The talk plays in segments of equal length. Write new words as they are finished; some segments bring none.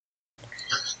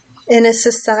In a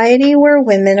society where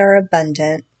women are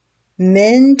abundant,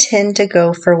 men tend to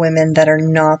go for women that are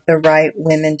not the right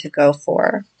women to go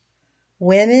for.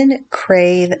 Women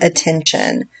crave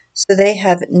attention, so they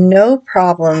have no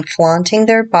problem flaunting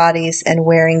their bodies and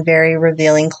wearing very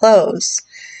revealing clothes.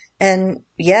 And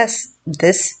yes,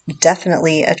 this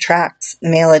definitely attracts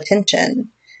male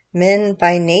attention. Men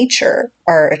by nature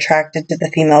are attracted to the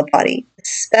female body,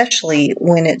 especially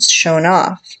when it's shown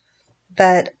off.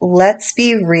 But let's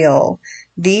be real.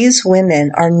 These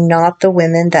women are not the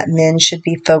women that men should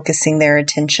be focusing their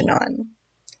attention on.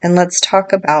 And let's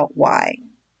talk about why.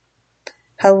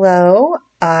 Hello,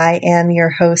 I am your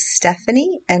host,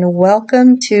 Stephanie, and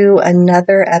welcome to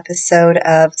another episode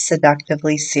of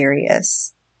Seductively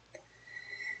Serious.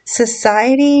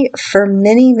 Society, for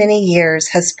many, many years,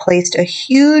 has placed a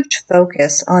huge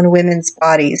focus on women's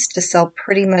bodies to sell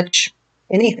pretty much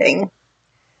anything.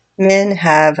 Men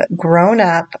have grown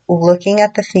up looking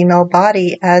at the female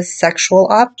body as sexual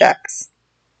objects.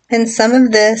 And some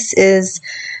of this is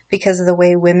because of the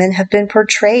way women have been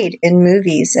portrayed in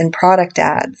movies and product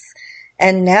ads.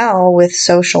 And now with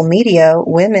social media,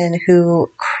 women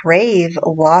who crave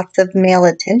lots of male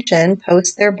attention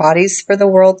post their bodies for the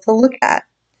world to look at.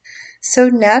 So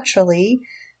naturally,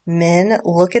 men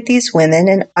look at these women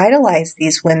and idolize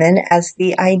these women as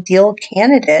the ideal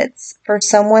candidates for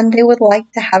someone they would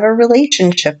like to have a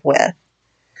relationship with.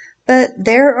 But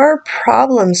there are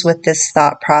problems with this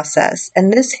thought process,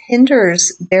 and this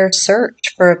hinders their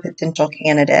search for a potential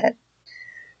candidate.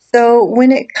 So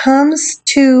when it comes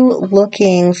to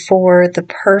looking for the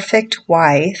perfect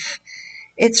wife,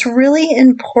 it's really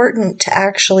important to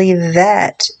actually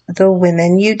vet the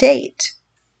women you date.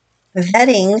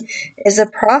 Vetting is a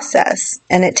process,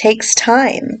 and it takes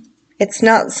time. It's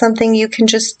not something you can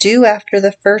just do after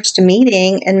the first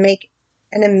meeting and make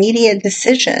an immediate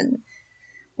decision.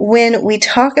 When we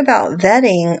talk about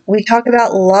vetting, we talk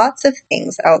about lots of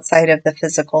things outside of the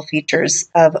physical features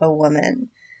of a woman.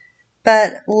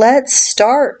 But let's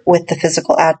start with the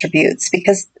physical attributes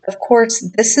because, of course,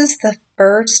 this is the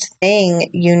first thing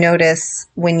you notice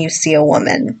when you see a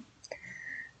woman.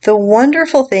 The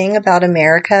wonderful thing about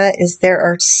America is there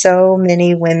are so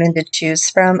many women to choose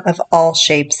from of all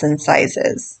shapes and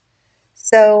sizes.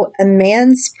 So a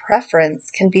man's preference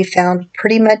can be found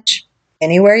pretty much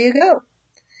anywhere you go.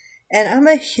 And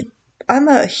I'm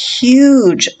a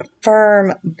huge,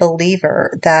 firm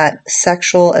believer that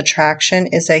sexual attraction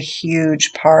is a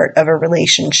huge part of a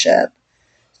relationship.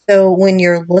 So when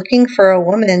you're looking for a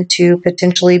woman to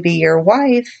potentially be your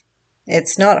wife,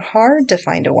 it's not hard to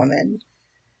find a woman.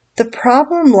 The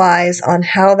problem lies on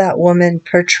how that woman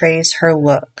portrays her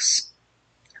looks.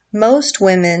 Most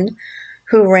women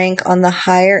who rank on the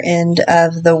higher end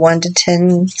of the 1 to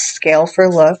 10 scale for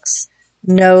looks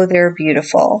know they're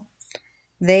beautiful.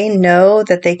 They know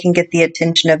that they can get the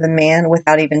attention of a man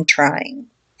without even trying.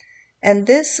 And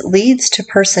this leads to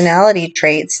personality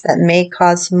traits that may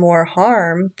cause more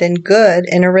harm than good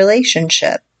in a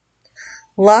relationship.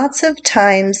 Lots of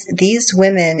times, these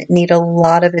women need a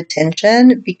lot of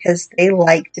attention because they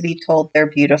like to be told they're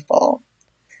beautiful.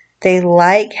 They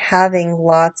like having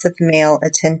lots of male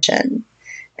attention.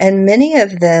 And many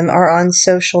of them are on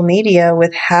social media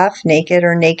with half-naked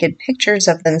or naked pictures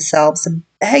of themselves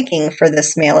begging for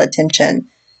this male attention,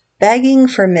 begging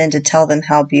for men to tell them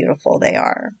how beautiful they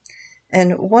are.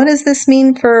 And what does this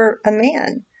mean for a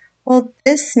man? Well,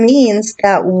 this means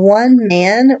that one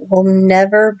man will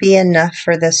never be enough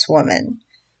for this woman.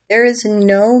 There is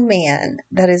no man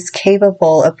that is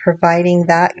capable of providing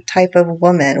that type of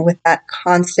woman with that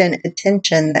constant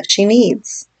attention that she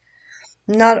needs.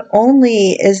 Not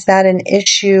only is that an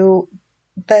issue,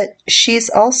 but she's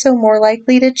also more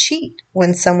likely to cheat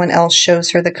when someone else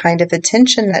shows her the kind of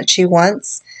attention that she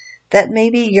wants that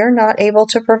maybe you're not able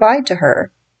to provide to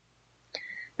her.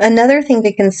 Another thing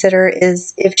to consider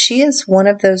is if she is one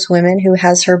of those women who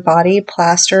has her body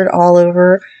plastered all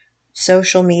over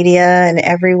social media and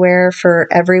everywhere for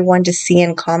everyone to see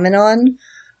and comment on,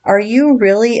 are you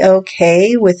really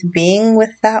okay with being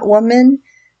with that woman?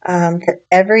 That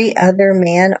every other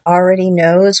man already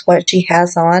knows what she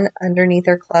has on underneath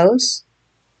her clothes?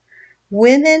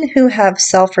 Women who have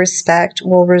self-respect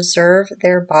will reserve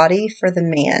their body for the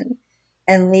man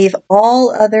and leave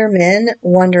all other men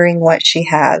wondering what she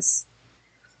has.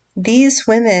 These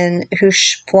women who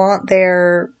flaunt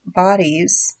their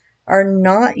bodies are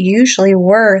not usually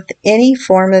worth any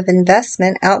form of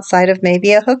investment outside of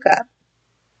maybe a hookup.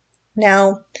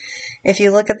 Now, if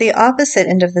you look at the opposite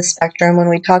end of the spectrum, when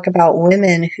we talk about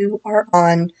women who are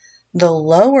on the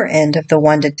lower end of the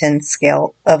 1 to 10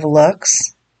 scale of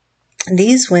looks,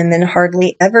 these women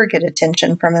hardly ever get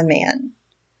attention from a man.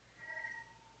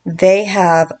 They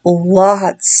have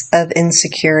lots of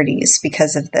insecurities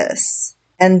because of this.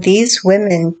 And these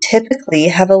women typically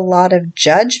have a lot of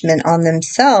judgment on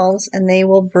themselves, and they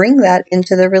will bring that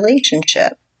into the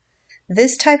relationship.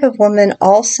 This type of woman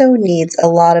also needs a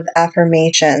lot of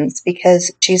affirmations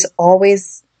because she's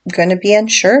always going to be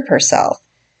unsure of herself.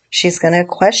 She's going to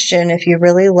question if you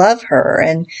really love her.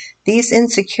 And these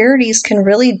insecurities can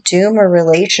really doom a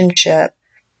relationship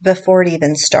before it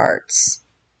even starts.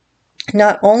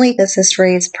 Not only does this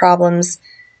raise problems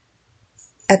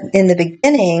in the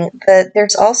beginning, but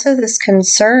there's also this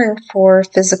concern for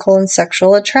physical and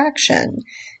sexual attraction.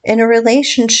 In a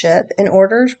relationship, in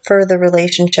order for the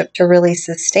relationship to really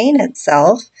sustain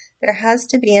itself, there has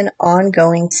to be an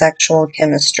ongoing sexual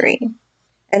chemistry.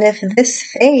 And if this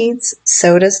fades,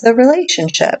 so does the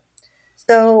relationship.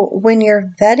 So when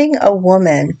you're vetting a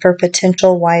woman for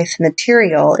potential wife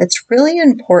material, it's really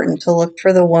important to look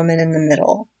for the woman in the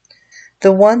middle.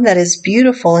 The one that is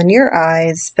beautiful in your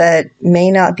eyes, but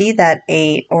may not be that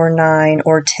 8 or 9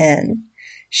 or 10.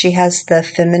 She has the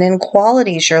feminine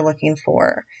qualities you're looking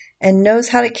for and knows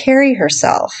how to carry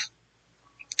herself.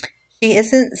 She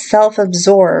isn't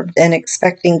self-absorbed and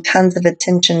expecting tons of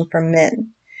attention from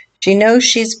men. She knows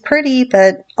she's pretty,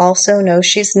 but also knows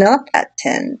she's not that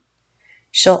 10.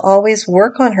 She'll always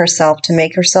work on herself to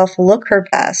make herself look her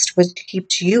best, which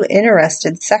keeps you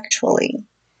interested sexually.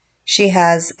 She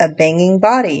has a banging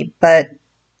body, but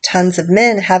tons of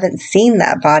men haven't seen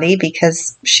that body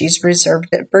because she's reserved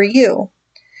it for you.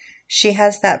 She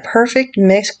has that perfect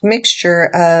mixture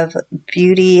of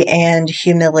beauty and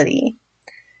humility.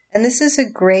 And this is a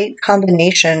great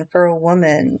combination for a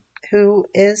woman who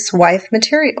is wife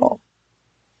material.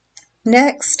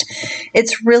 Next,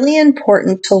 it's really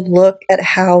important to look at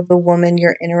how the woman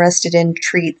you're interested in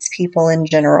treats people in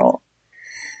general.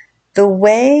 The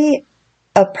way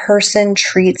a person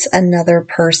treats another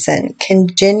person can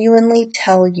genuinely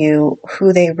tell you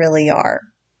who they really are.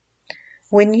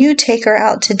 When you take her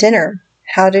out to dinner,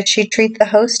 how did she treat the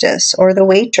hostess or the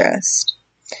waitress?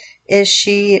 Is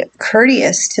she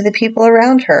courteous to the people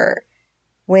around her?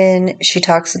 When she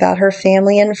talks about her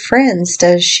family and friends,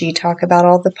 does she talk about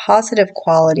all the positive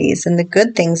qualities and the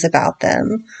good things about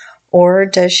them? Or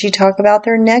does she talk about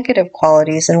their negative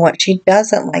qualities and what she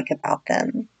doesn't like about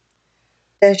them?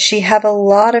 Does she have a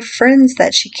lot of friends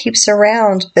that she keeps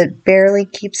around but barely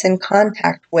keeps in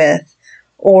contact with?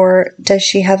 Or does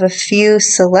she have a few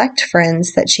select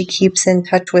friends that she keeps in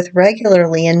touch with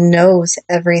regularly and knows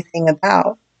everything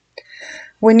about?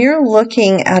 When you're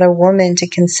looking at a woman to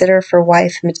consider for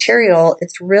wife material,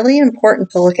 it's really important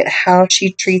to look at how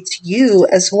she treats you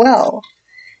as well.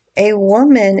 A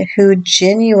woman who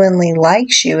genuinely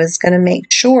likes you is going to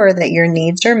make sure that your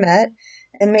needs are met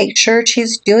and make sure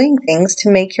she's doing things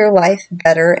to make your life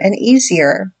better and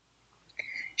easier.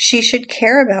 She should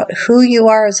care about who you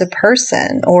are as a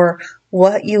person or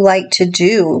what you like to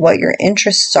do, what your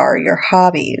interests are, your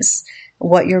hobbies,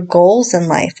 what your goals in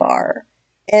life are.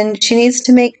 And she needs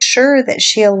to make sure that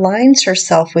she aligns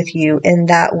herself with you in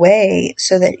that way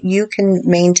so that you can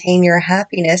maintain your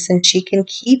happiness and she can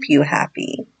keep you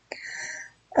happy.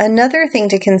 Another thing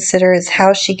to consider is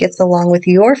how she gets along with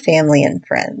your family and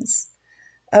friends.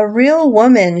 A real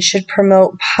woman should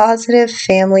promote positive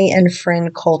family and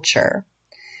friend culture.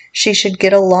 She should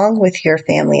get along with your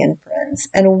family and friends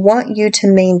and want you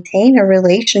to maintain a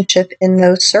relationship in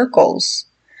those circles.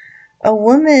 A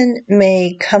woman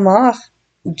may come off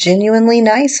genuinely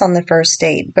nice on the first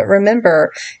date, but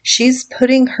remember, she's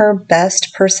putting her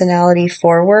best personality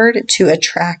forward to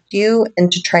attract you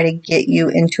and to try to get you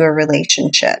into a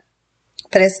relationship.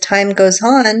 But as time goes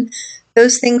on,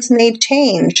 those things may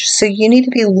change, so you need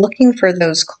to be looking for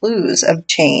those clues of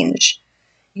change.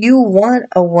 You want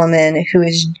a woman who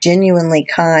is genuinely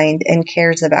kind and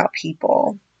cares about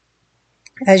people.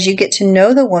 As you get to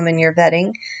know the woman you're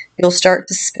vetting, you'll start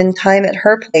to spend time at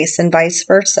her place and vice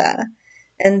versa.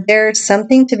 And there's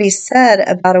something to be said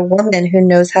about a woman who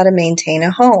knows how to maintain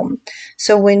a home.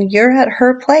 So when you're at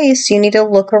her place, you need to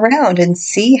look around and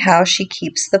see how she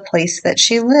keeps the place that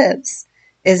she lives.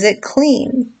 Is it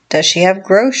clean? Does she have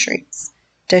groceries?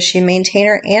 Does she maintain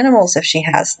her animals if she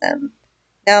has them?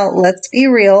 Now, let's be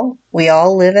real. We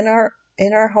all live in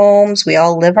our homes. We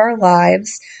all live our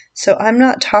lives. So I'm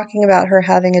not talking about her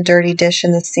having a dirty dish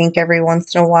in the sink every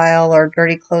once in a while or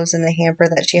dirty clothes in the hamper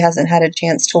that she hasn't had a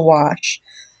chance to wash.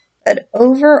 But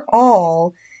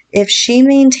overall, if she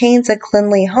maintains a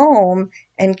cleanly home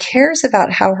and cares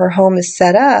about how her home is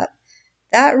set up,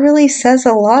 that really says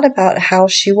a lot about how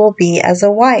she will be as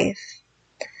a wife.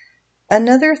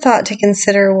 Another thought to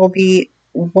consider will be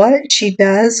what she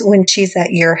does when she's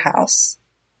at your house.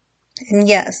 And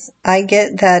yes, I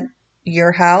get that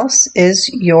your house is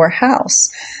your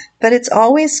house, but it's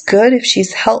always good if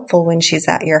she's helpful when she's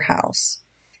at your house.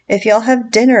 If y'all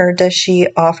have dinner, does she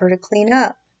offer to clean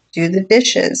up, do the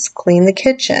dishes, clean the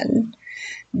kitchen?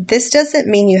 This doesn't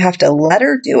mean you have to let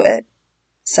her do it.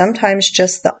 Sometimes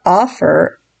just the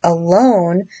offer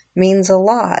alone means a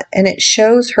lot, and it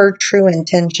shows her true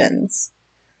intentions.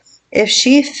 If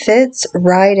she fits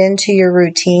right into your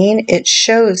routine, it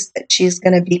shows that she's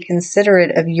going to be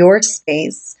considerate of your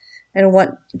space and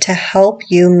want to help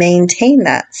you maintain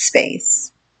that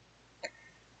space.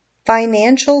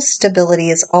 Financial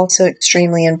stability is also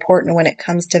extremely important when it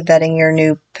comes to vetting your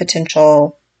new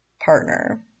potential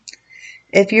partner.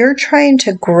 If you're trying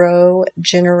to grow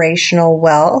generational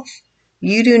wealth,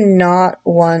 you do not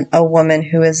want a woman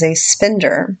who is a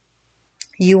spender.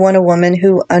 You want a woman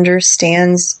who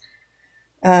understands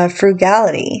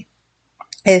frugality.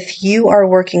 If you are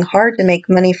working hard to make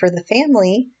money for the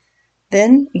family,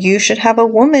 then you should have a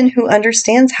woman who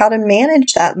understands how to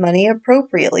manage that money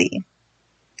appropriately.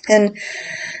 And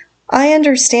I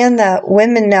understand that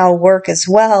women now work as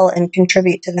well and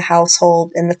contribute to the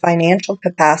household in the financial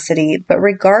capacity, but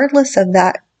regardless of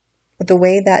that, the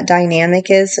way that dynamic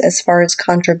is as far as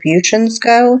contributions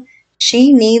go,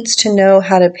 she needs to know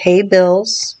how to pay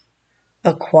bills,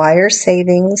 acquire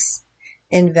savings,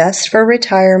 invest for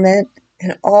retirement,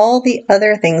 and all the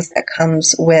other things that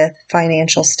comes with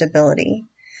financial stability.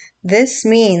 This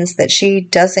means that she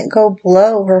doesn't go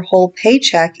blow her whole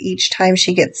paycheck each time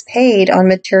she gets paid on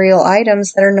material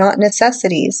items that are not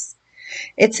necessities.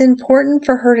 It's important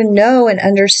for her to know and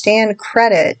understand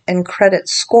credit and credit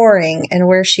scoring and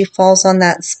where she falls on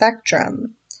that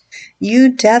spectrum.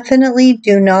 You definitely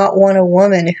do not want a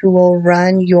woman who will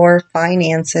run your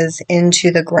finances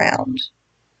into the ground.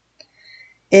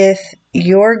 If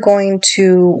you're going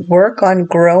to work on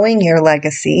growing your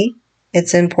legacy,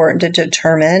 it's important to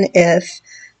determine if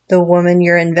the woman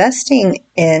you're investing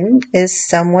in is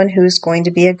someone who's going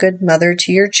to be a good mother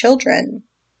to your children.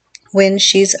 When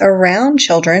she's around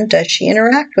children, does she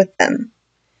interact with them?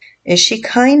 Is she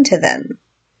kind to them?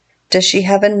 Does she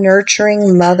have a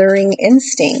nurturing, mothering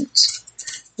instinct?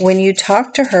 When you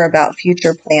talk to her about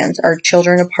future plans, are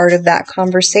children a part of that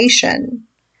conversation?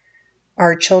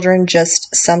 Are children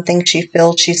just something she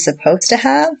feels she's supposed to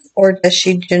have, or does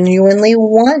she genuinely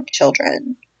want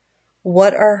children?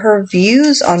 What are her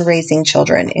views on raising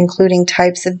children, including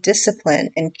types of discipline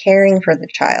and caring for the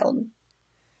child?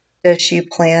 Does she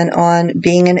plan on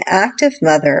being an active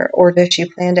mother, or does she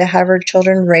plan to have her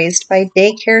children raised by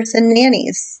daycares and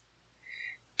nannies?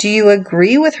 Do you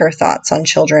agree with her thoughts on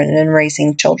children and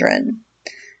raising children?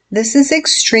 This is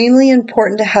extremely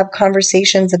important to have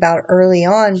conversations about early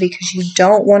on because you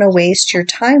don't want to waste your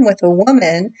time with a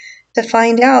woman to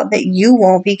find out that you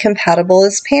won't be compatible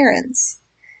as parents.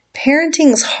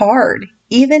 Parenting's hard,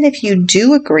 even if you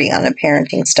do agree on a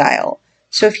parenting style.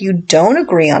 So if you don't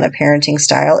agree on a parenting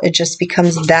style, it just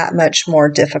becomes that much more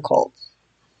difficult.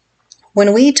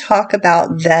 When we talk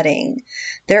about vetting,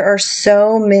 there are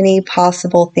so many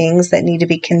possible things that need to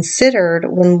be considered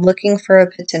when looking for a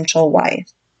potential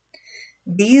wife.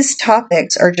 These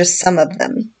topics are just some of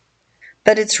them,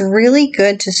 but it's really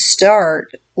good to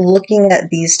start looking at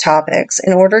these topics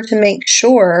in order to make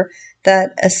sure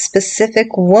that a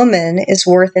specific woman is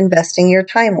worth investing your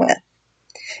time with.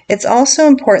 It's also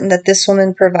important that this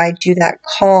woman provides you that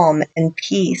calm and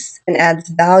peace and adds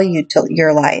value to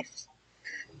your life.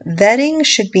 Vetting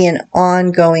should be an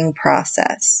ongoing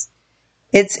process.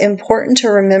 It's important to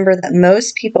remember that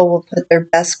most people will put their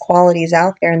best qualities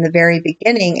out there in the very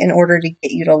beginning in order to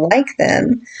get you to like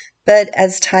them. But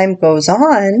as time goes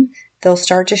on, they'll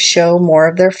start to show more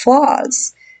of their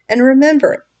flaws. And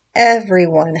remember,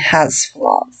 everyone has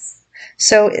flaws.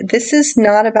 So this is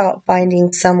not about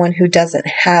finding someone who doesn't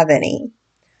have any.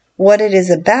 What it is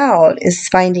about is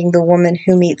finding the woman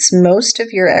who meets most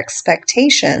of your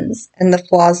expectations, and the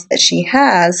flaws that she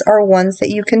has are ones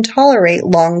that you can tolerate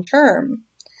long term.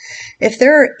 If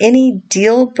there are any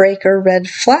deal breaker red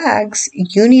flags,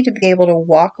 you need to be able to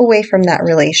walk away from that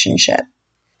relationship.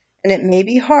 And it may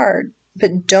be hard,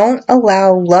 but don't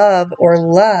allow love or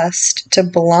lust to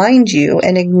blind you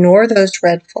and ignore those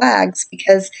red flags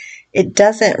because it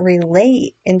doesn't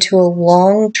relate into a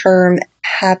long-term,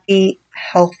 happy,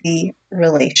 healthy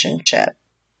relationship.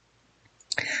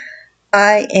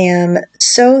 I am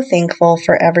so thankful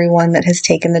for everyone that has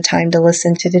taken the time to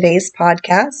listen to today's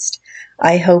podcast.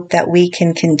 I hope that we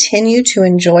can continue to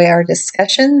enjoy our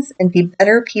discussions and be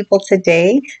better people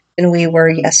today than we were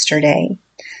yesterday.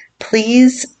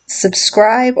 Please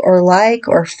Subscribe or like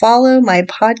or follow my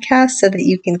podcast so that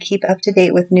you can keep up to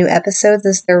date with new episodes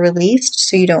as they're released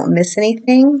so you don't miss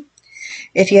anything.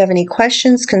 If you have any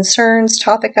questions, concerns,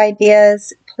 topic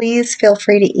ideas, please feel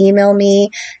free to email me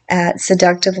at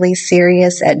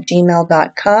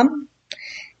seductivelyserious@gmail.com.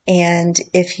 And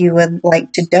if you would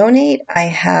like to donate, I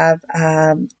have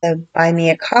the Buy Me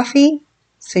a Coffee,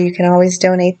 so you can always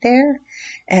donate there.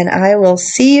 And I will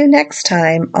see you next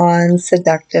time on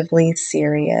Seductively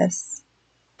Serious.